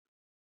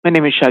My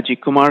name is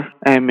Shaji Kumar.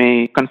 I am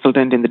a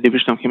consultant in the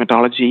Division of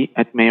Hematology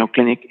at Mayo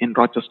Clinic in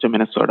Rochester,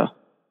 Minnesota.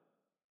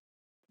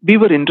 We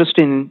were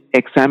interested in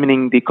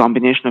examining the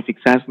combination of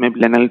ixazomib,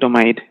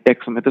 lenalidomide,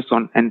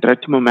 dexamethasone, and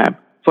daratumumab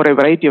for a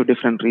variety of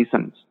different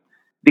reasons.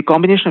 The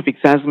combination of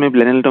ixazomib,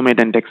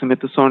 lenalidomide, and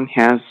dexamethasone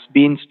has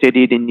been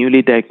studied in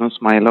newly diagnosed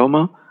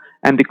myeloma,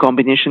 and the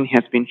combination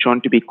has been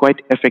shown to be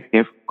quite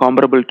effective,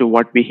 comparable to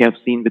what we have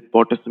seen with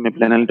bortezomib,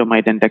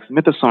 lenalidomide, and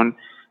dexamethasone,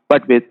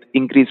 but with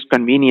increased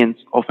convenience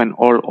of an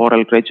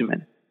all-oral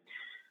regimen.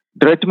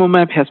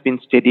 Daratumumab has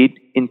been studied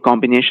in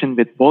combination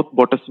with both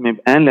bortezomib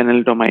and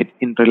lenalidomide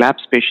in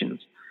relapsed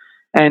patients,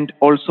 and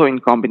also in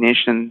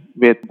combination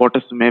with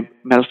bortezomib,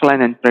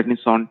 melphalan, and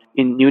prednisone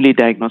in newly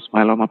diagnosed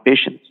myeloma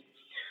patients.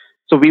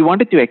 So we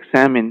wanted to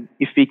examine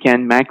if we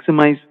can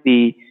maximize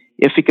the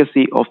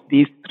efficacy of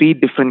these three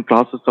different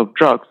classes of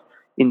drugs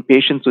in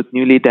patients with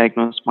newly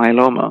diagnosed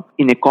myeloma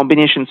in a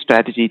combination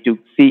strategy to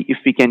see if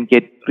we can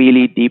get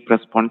really deep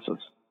responses.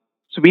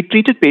 So we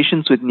treated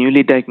patients with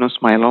newly diagnosed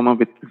myeloma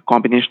with a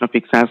combination of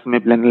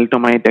ixazomib,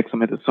 lenalidomide,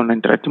 dexamethasone,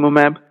 and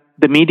daratumumab.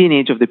 The median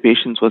age of the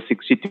patients was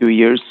 62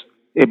 years.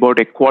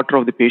 About a quarter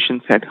of the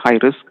patients had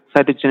high-risk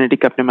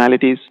cytogenetic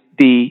abnormalities.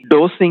 The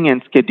dosing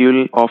and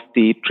schedule of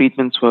the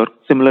treatments were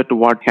similar to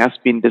what has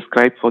been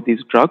described for these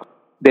drugs.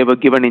 They were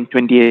given in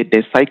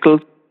 28-day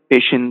cycles.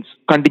 Patients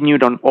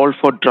continued on all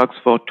four drugs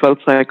for 12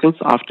 cycles,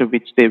 after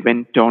which they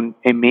went on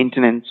a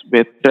maintenance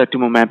with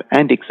daratumumab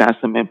and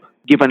ixazomib,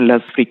 given less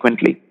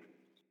frequently.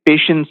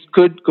 Patients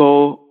could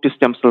go to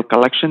stem cell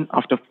collection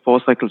after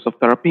 4 cycles of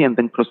therapy and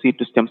then proceed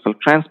to stem cell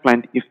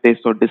transplant if they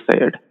so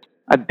desired.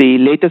 At the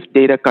latest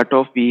data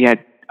cutoff, we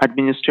had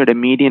administered a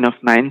median of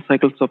 9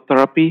 cycles of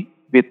therapy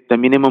with a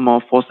minimum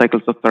of 4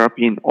 cycles of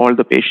therapy in all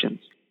the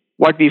patients.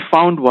 What we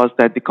found was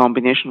that the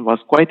combination was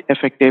quite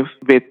effective,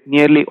 with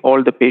nearly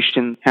all the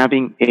patients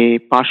having a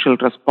partial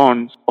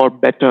response or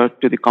better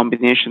to the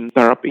combination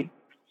therapy.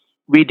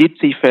 We did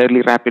see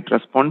fairly rapid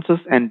responses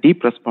and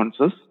deep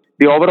responses.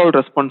 The overall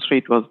response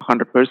rate was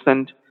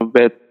 100%,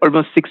 with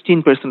almost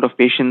 16% of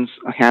patients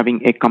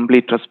having a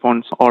complete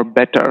response or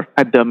better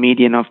at the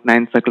median of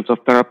 9 cycles of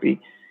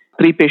therapy.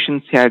 3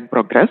 patients had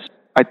progressed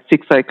at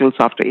 6 cycles,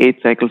 after 8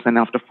 cycles, and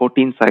after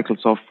 14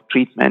 cycles of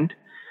treatment.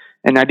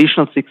 An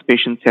additional 6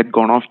 patients had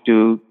gone off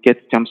to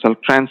get stem cell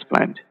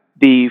transplant.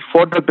 The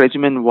 4-drug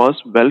regimen was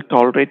well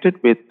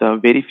tolerated, with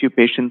very few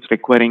patients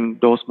requiring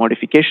dose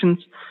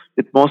modifications,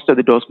 with most of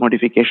the dose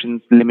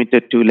modifications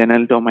limited to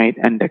lenalidomide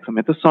and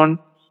dexamethasone.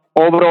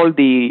 Overall,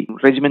 the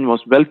regimen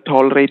was well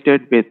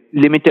tolerated with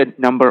limited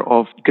number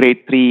of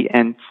grade 3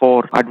 and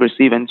 4 adverse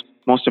events.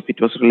 Most of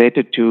it was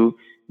related to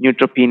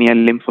neutropenia,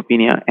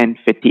 lymphopenia, and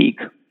fatigue.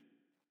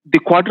 The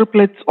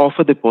quadruplets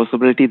offer the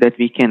possibility that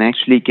we can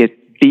actually get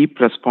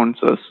deep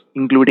responses,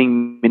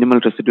 including minimal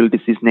residual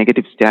disease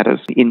negative status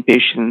in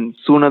patients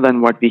sooner than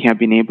what we have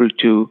been able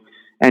to,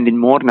 and in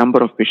more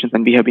number of patients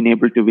than we have been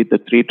able to with the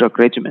 3-drug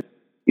regimen.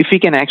 If we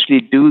can actually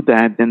do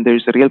that, then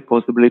there's a real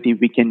possibility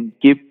we can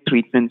give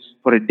treatments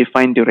for a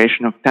defined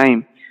duration of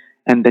time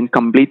and then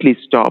completely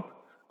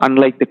stop,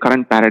 unlike the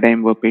current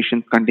paradigm where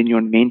patients continue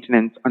on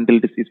maintenance until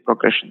disease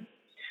progression.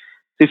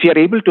 So if you are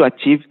able to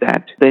achieve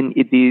that, then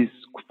these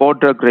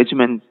 4-drug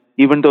regimens,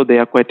 even though they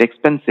are quite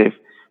expensive,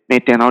 may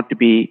turn out to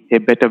be a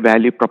better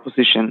value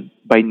proposition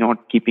by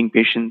not keeping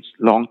patients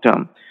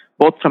long-term,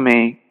 both from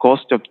a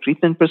cost of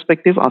treatment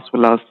perspective as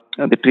well as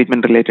the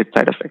treatment-related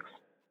side effects.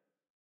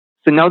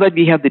 So now that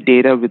we have the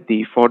data with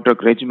the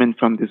 4-drug regimen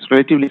from this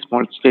relatively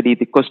small study,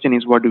 the question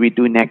is, what do we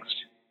do next?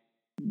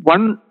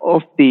 One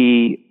of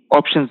the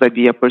options that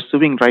we are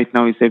pursuing right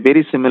now is a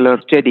very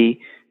similar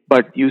study,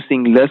 but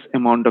using less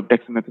amount of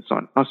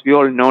dexamethasone. As we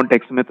all know,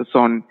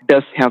 dexamethasone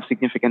does have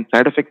significant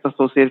side effects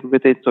associated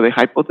with it. So the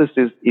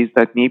hypothesis is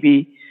that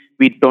maybe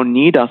we don't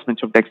need as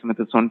much of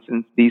dexamethasone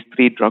since these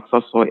 3 drugs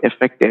are so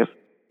effective.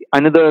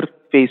 Another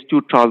phase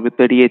 2 trial with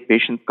 38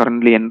 patients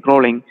currently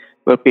enrolling,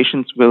 where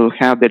patients will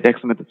have their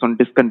dexamethasone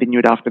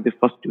discontinued after the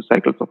first 2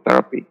 cycles of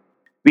therapy.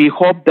 We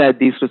hope that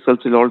these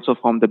results will also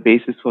form the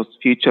basis for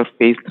future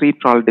phase 3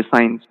 trial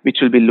designs, which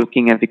will be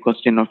looking at the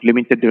question of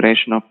limited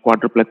duration of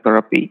quadruplet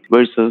therapy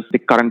versus the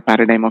current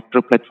paradigm of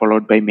triplet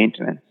followed by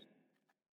maintenance.